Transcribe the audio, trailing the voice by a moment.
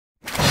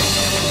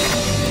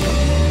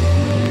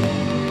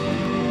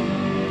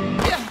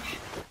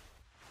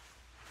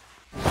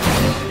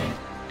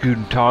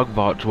Guten Tag,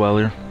 Vault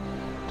Dweller.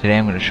 Today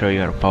I'm going to show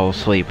you how to fall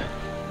asleep.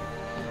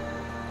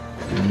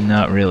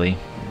 Not really,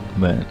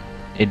 but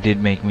it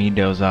did make me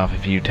doze off a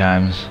few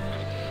times.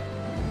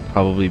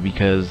 Probably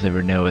because there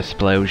were no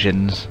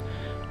explosions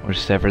or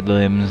severed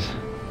limbs.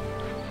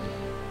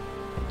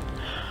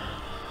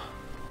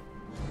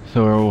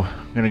 So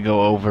we're going to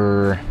go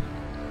over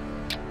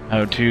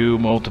how to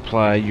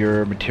multiply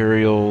your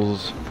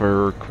materials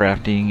for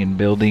crafting and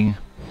building.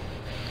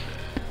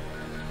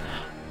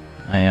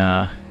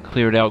 I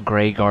cleared out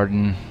Grey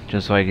Garden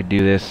just so I could do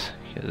this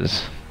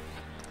because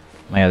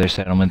my other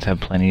settlements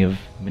have plenty of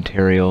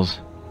materials.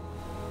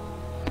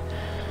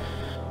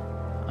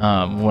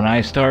 When I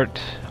start,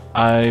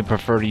 I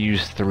prefer to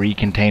use 3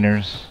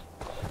 containers,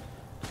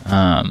 but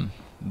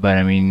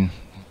I mean,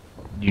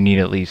 you need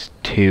at least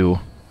 2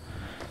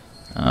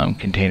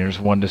 containers,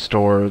 one to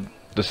store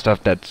the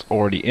stuff that's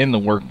already in the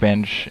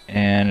workbench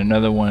and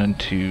another one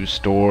to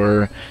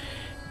store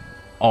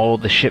all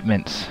the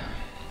shipments.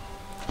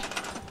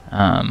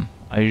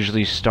 I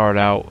usually start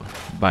out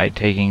by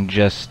taking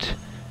just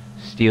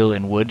steel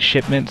and wood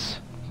shipments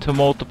to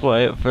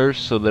multiply at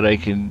first so that I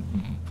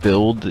can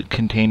build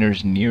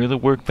containers near the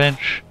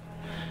workbench.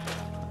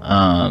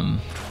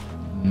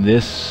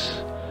 This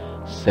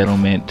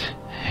settlement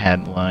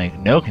had like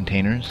no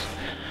containers,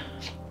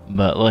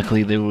 but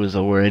luckily there was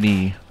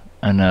already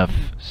enough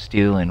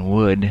steel and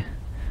wood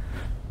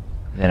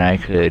that I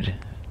could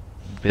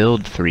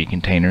build 3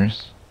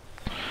 containers.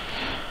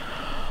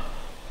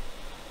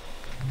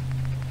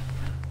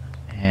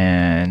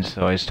 And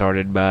so I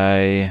started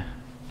by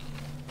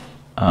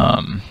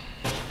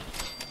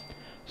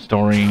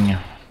storing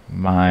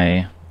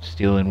my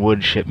steel and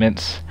wood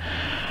shipments,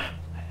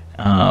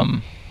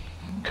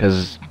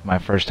 because my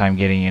first time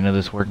getting into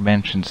this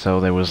workbench, and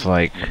so there was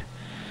like,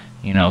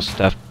 you know,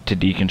 stuff to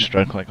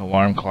deconstruct like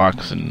alarm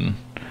clocks and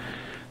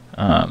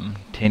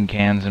tin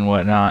cans and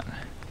whatnot.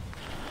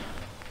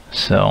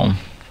 So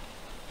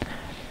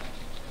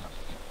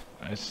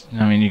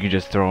I mean, you could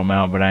just throw them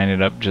out, but I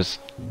ended up just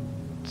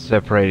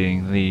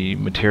separating the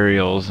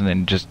materials and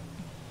then just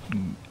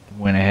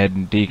went ahead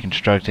and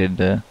deconstructed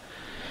the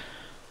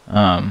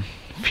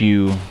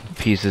few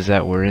pieces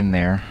that were in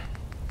there.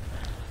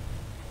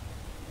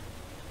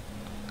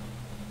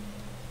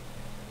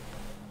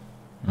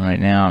 Right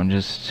now I'm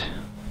just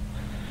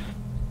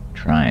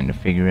trying to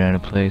figure out a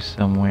place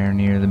somewhere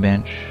near the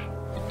bench.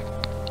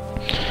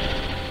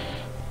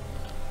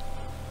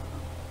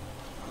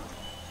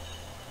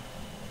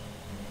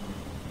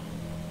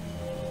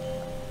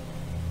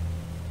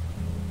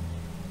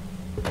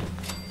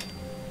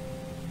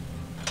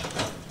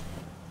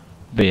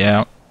 But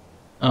yeah,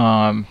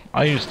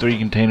 I use 3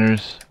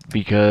 containers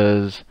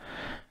because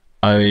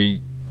the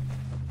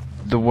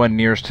one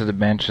nearest to the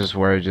bench is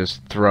where I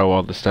just throw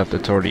all the stuff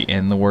that's already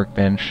in the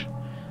workbench.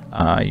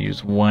 I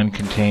use 1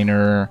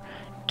 container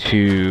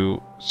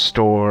to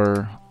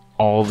store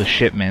all the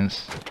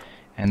shipments,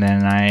 and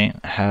then I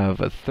have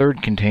a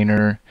 3rd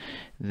container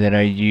that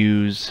I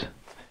use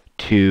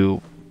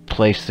to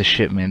place the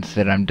shipments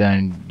that I'm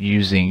done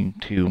using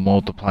to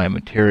multiply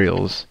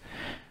materials.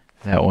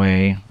 That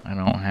way I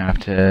don't have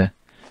to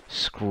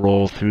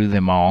scroll through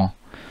them all.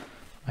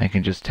 I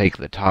can just take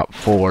the top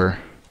 4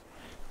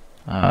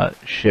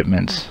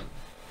 shipments,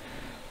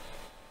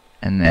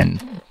 and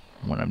then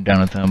when I'm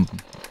done with them,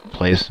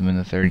 place them in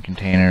the 3rd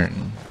container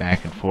and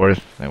back and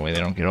forth. That way they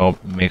don't get all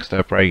mixed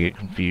up or I get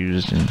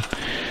confused and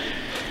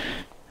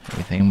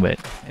everything. But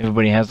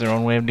everybody has their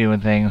own way of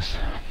doing things.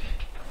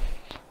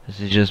 This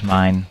is just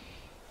mine.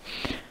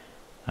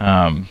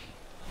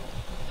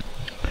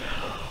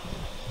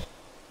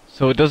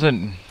 So it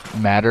doesn't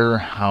matter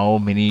how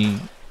many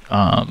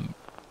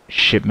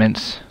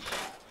shipments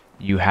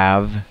you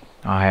have.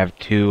 I have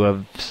 2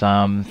 of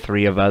some,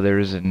 3 of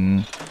others,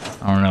 and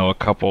I don't know, a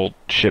couple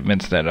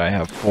shipments that I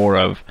have 4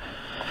 of.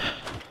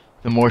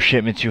 The more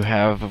shipments you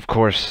have, of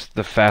course,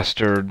 the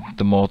faster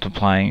the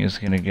multiplying is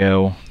going to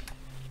go.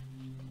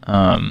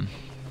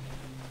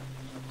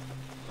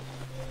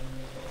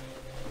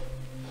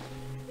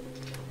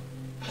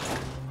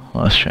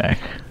 Lost track.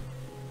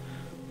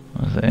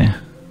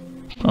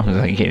 What was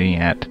I getting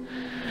at?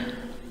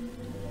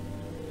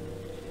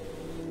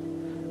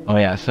 Oh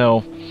yeah,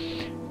 so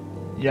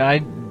yeah, I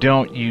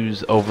don't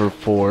use over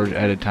 4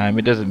 at a time.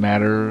 It doesn't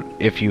matter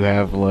if you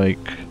have like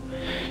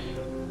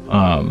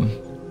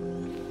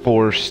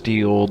 4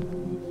 steel,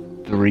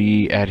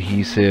 3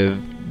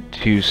 adhesive,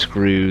 2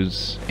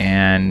 screws,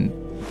 and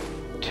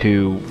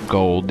 2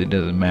 gold. It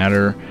doesn't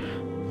matter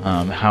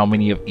how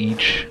many of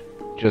each,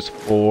 just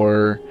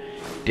 4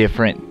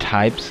 different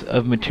types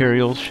of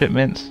material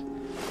shipments.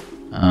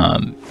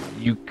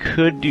 You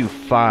could do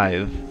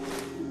 5.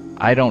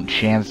 I don't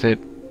chance it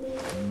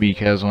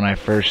because when I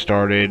first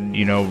started,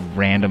 you know,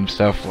 random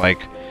stuff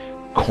like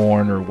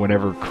corn or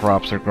whatever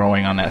crops are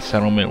growing on that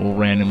settlement will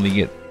randomly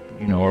get,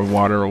 you know, or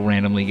water will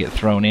randomly get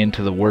thrown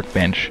into the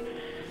workbench.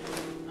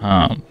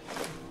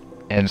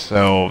 And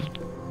so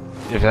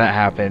if that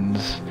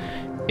happens,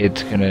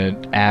 it's gonna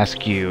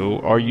ask you,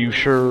 are you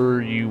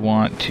sure you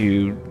want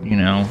to, you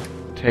know,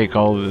 take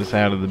all of this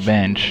out of the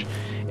bench,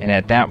 and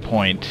at that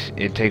point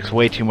it takes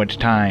way too much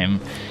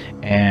time,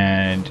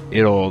 and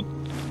it'll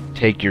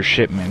take your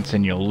shipments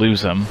and you'll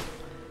lose them.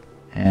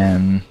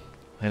 And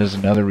that is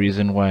another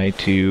reason why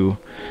to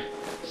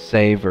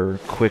save or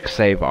quick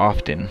save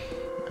often.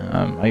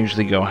 I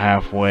usually go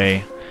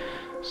halfway,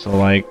 so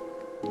like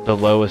the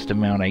lowest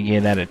amount I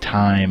get at a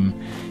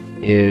time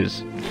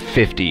is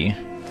 50,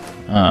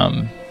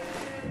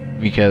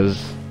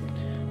 because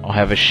I'll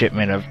have a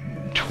shipment of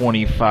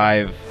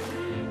 25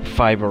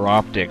 fiber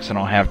optics and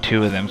I'll have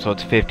 2 of them, so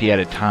it's 50 at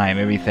a time.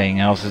 Everything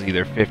else is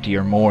either 50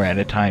 or more at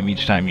a time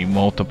each time you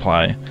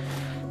multiply.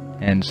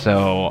 And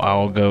so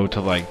I'll go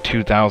to like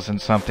 2,000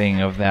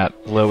 something of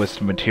that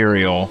lowest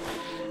material,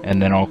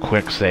 and then I'll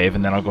quick save,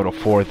 and then I'll go to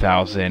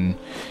 4,000,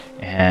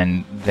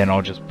 and then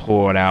I'll just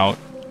pull it out,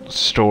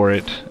 store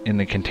it in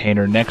the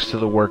container next to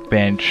the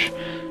workbench,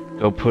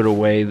 go put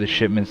away the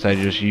shipments I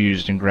just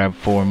used, and grab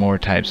 4 more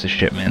types of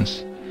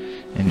shipments,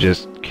 and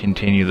just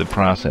continue the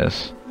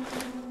process.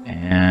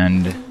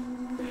 And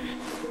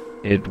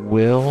it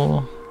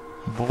will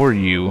bore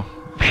you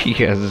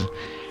because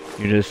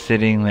you're just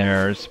sitting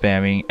there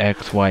spamming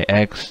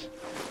XYX,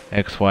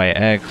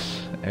 XYX,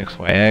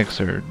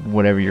 XYX, or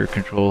whatever your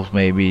controls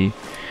may be.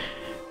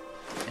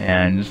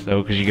 And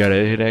so, because you gotta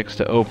hit X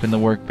to open the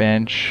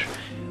workbench,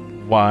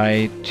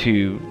 Y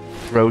to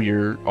throw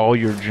all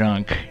your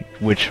junk,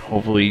 which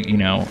hopefully, you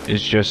know,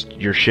 is just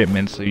your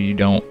shipments, so you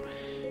don't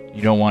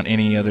want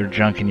any other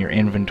junk in your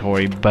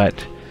inventory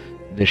but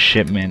the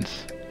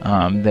shipments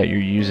that you're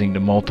using to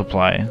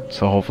multiply.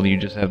 So hopefully you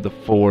just have the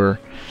 4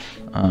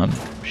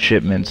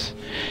 shipments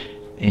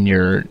in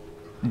your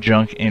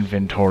junk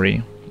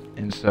inventory.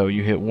 And so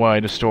you hit Y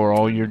to store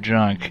all your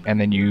junk, and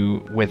then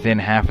you, within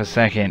half a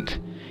second,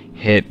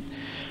 hit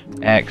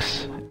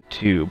X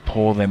to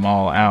pull them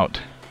all out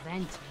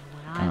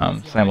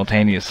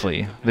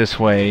simultaneously. This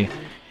way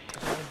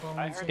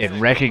it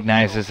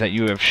recognizes that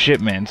you have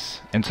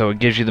shipments, and so it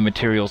gives you the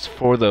materials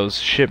for those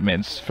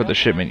shipments, for the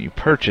shipment you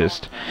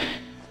purchased,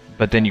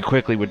 but then you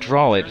quickly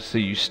withdraw it, so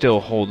you still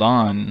hold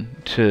on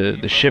to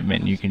the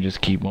shipment. You can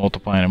just keep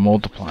multiplying and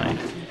multiplying.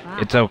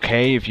 It's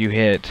okay if you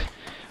hit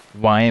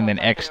Y and then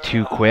X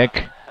too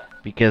quick,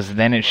 because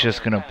then it's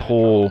just gonna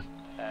pull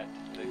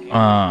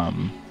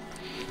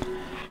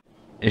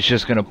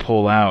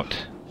out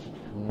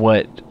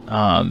what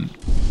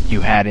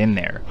you had in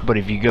there. But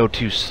if you go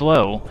too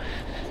slow,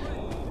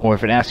 or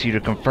if it asks you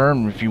to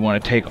confirm if you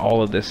want to take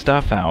all of this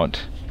stuff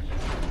out,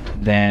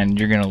 then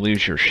you're going to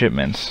lose your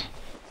shipments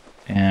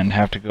and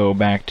have to go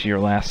back to your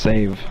last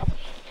save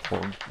or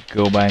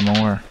go buy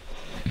more.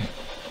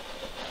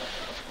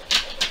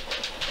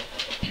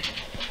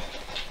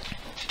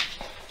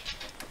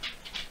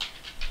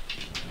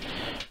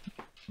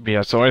 But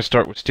yeah, so I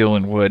start with steel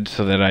and wood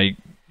so that I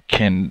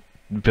can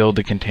build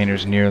the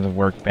containers near the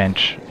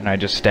workbench, and I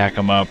just stack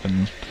them up,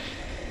 and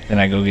then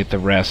I go get the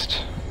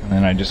rest, and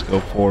then I just go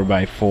 4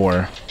 by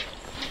 4.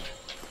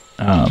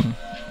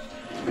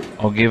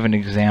 I'll give an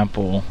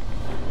example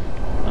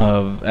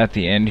of, at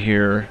the end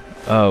here,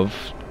 of,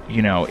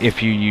 you know,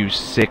 if you use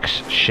 6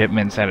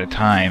 shipments at a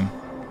time,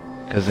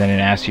 because then it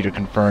asks you to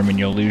confirm and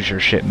you'll lose your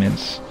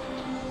shipments.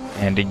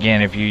 And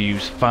again, if you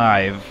use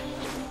 5,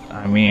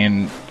 I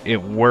mean,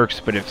 it works,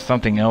 but if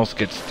something else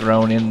gets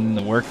thrown in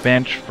the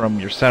workbench from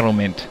your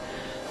settlement,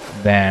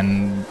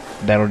 then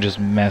that'll just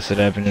mess it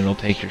up and it'll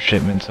take your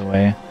shipments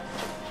away.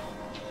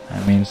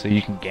 I mean, so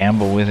you can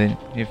gamble with it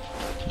if,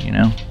 you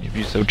know, if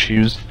you so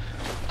choose.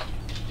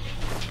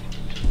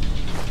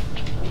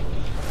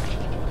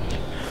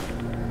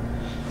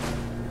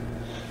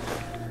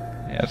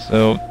 Yeah,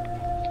 so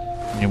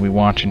you'll be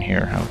watching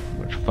here how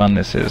much fun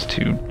this is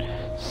to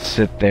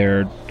sit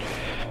there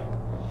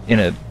in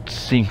a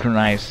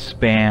synchronized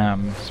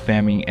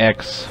spamming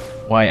X,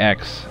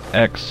 YX,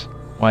 X,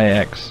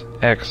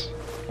 YX, X,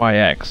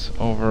 YX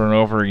over and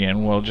over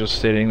again, while just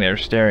sitting there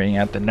staring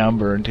at the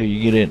number until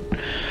you get it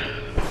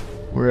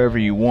wherever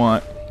you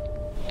want.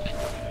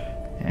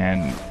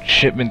 And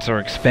shipments are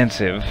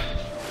expensive,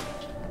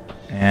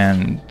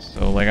 and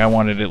so like I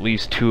wanted at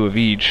least 2 of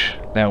each,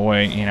 that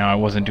way, you know, I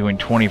wasn't doing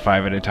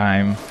 25 at a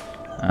time.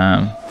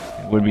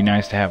 It would be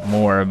nice to have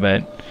more,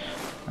 but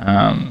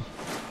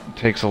it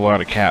takes a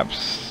lot of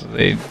caps.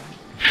 They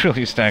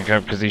really stack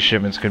up, because these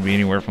shipments could be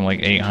anywhere from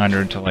like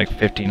 800 to like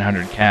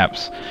 1500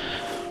 caps.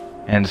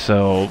 And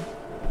so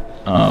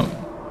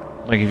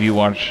like if you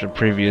watched a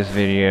previous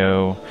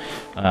video,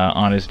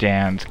 Honest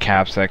Dan's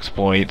caps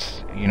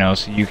exploits, you know,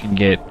 so you can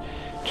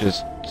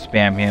just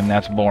spam him.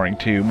 That's boring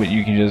too, but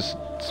you can just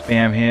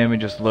spam him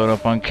and just load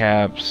up on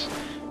caps,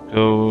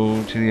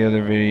 go to the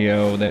other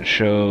video that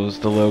shows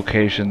the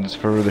locations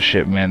for the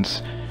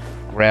shipments,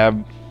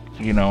 grab,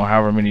 you know,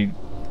 however many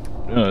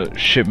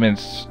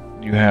shipments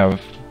you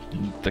have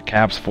the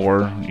caps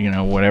for, you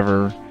know,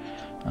 whatever.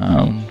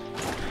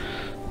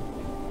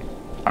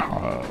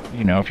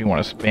 You know, if you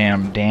want to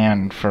spam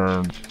Dan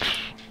for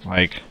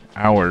like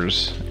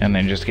hours and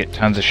then just get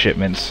tons of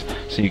shipments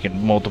so you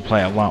can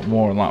multiply a lot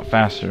more, a lot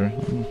faster,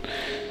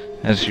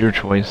 that's your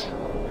choice.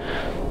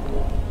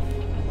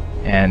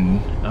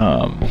 And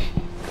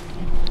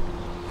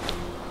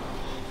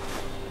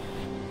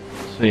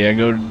so yeah,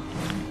 go,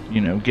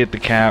 get the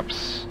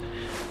caps,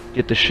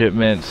 get the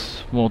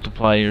shipments,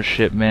 multiply your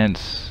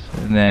shipments,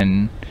 and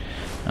then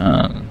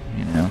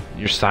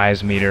your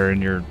size meter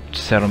and your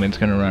settlement's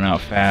gonna run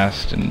out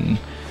fast, and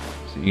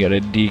so you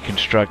gotta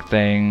deconstruct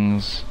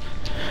things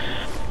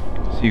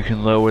so you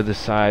can lower the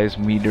size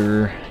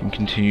meter and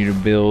continue to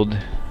build.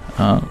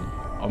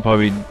 I'll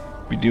probably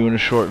be doing a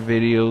short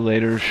video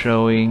later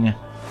showing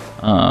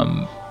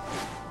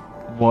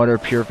water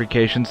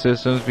purification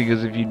systems,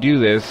 because if you do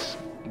this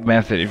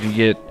method, if you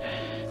get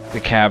the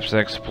caps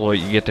exploit,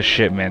 you get the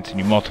shipments, and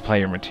you multiply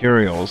your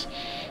materials,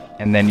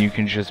 and then you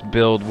can just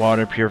build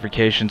water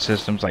purification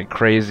systems like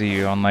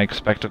crazy on like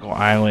Spectacle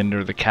Island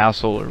or the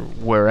castle or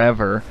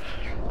wherever,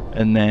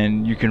 and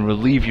then you can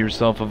relieve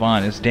yourself of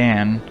Honest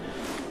Dan,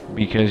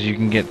 because you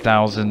can get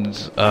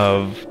thousands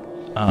of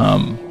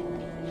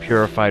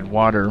purified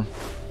water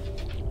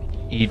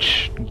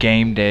each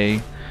game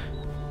day,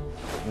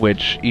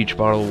 which each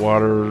bottle of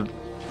water,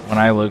 when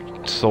I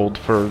looked, sold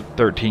for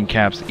 13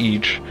 caps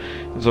each.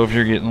 So if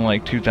you're getting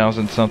like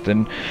 2,000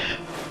 something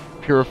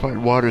purified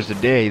waters a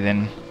day,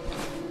 then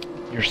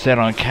you're set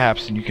on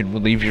caps and you can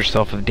relieve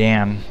yourself of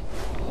Dan.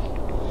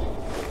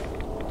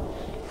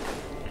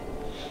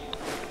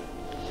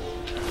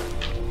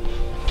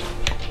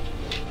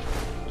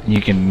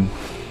 You can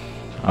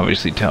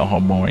obviously tell how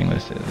boring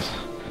this is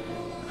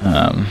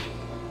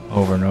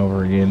over and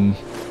over again.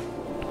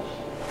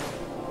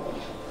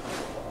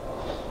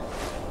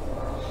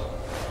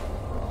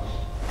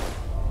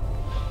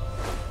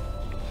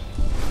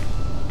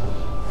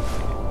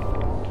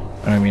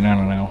 I mean, I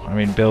don't know. I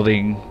mean,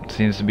 building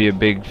seems to be a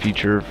big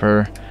feature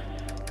for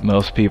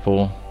most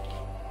people.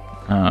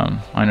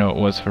 I know it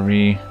was for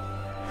me.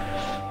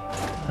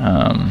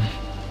 I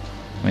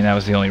mean, that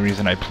was the only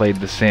reason I played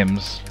The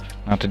Sims.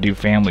 Not to do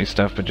family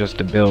stuff, but just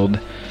to build.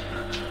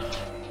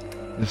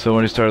 And so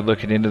when I started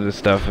looking into this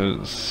stuff, it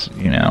was,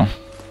 it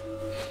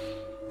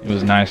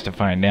was nice to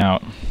find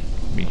out,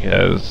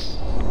 because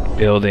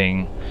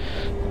building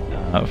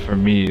for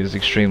me is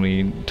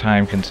extremely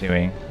time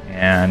consuming,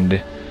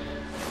 and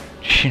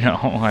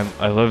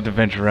I love to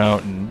venture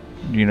out and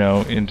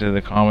into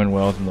the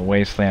Commonwealth and the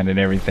Wasteland and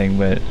everything,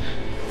 but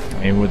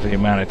I mean, with the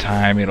amount of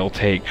time it'll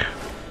take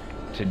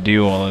to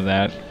do all of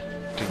that,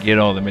 to get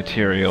all the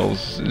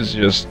materials, is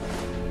just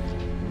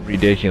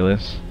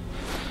ridiculous.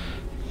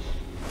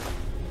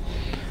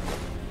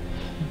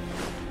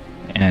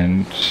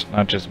 And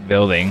not just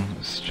building,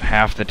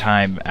 half the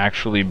time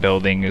actually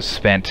building is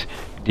spent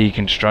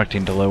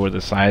deconstructing to lower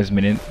the size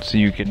minute so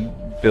you can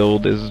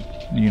build as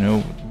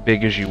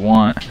big as you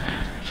want.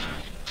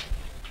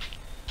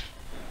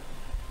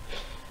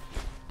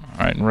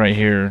 Alright, right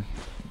here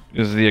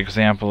is the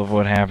example of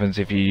what happens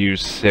if you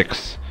use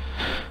 6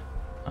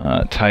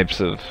 types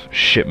of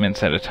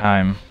shipments at a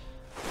time.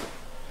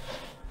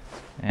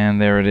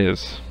 And there it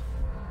is.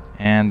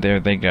 And there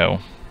they go.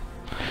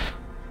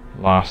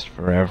 Lost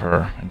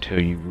forever until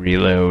you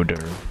reload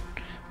or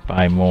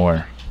buy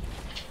more.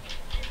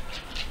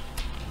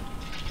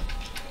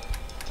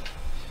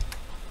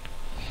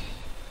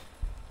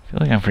 I feel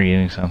like I'm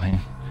forgetting something.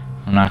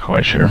 I'm not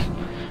quite sure.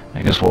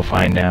 I guess we'll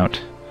find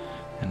out.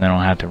 And then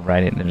I'll have to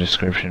write it in the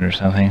description or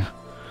something.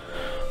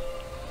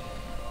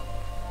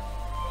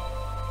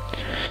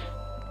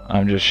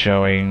 I'm just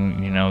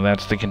showing,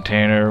 that's the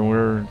container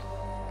where,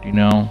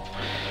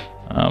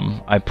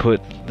 I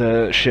put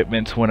the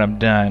shipments when I'm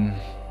done.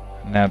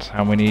 And that's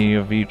how many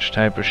of each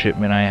type of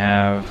shipment I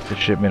have. The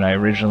shipment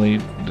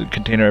the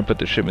container I put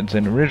the shipments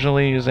in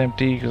originally is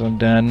empty because I'm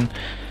done.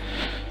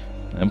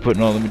 I'm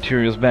putting all the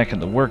materials back in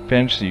the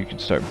workbench so you can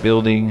start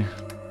building.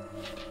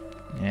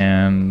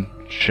 And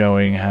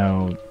showing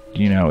how,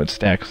 it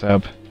stacks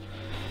up.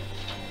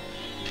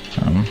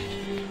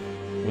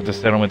 With the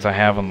settlements I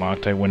have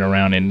unlocked, I went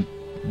around and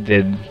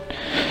did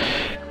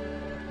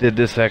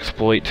this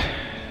exploit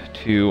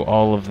to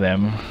all of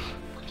them.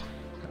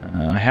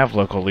 I have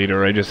local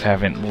leader, I just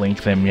haven't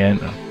linked them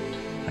yet.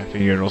 I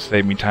figure it'll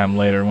save me time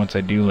later once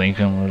I do link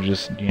them, or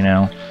just,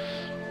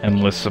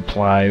 endless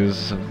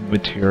supplies of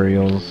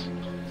materials.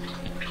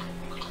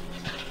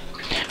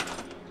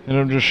 And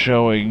I'm just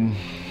showing,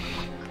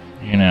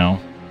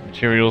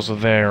 materials are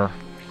there.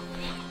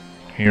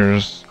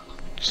 Here's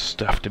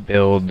stuff to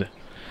build.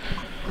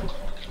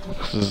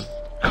 This is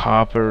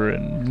copper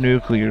and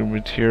nuclear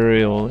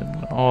material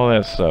and all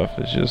that stuff.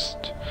 It's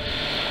just,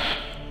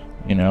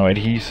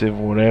 adhesive,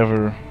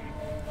 whatever.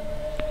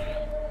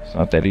 It's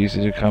not that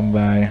easy to come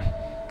by.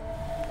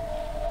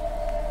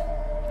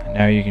 And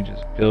now you can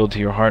just build to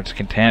your heart's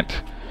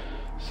content.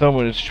 So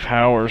much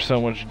power,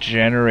 so much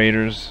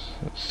generators,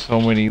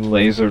 so many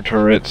laser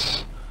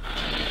turrets.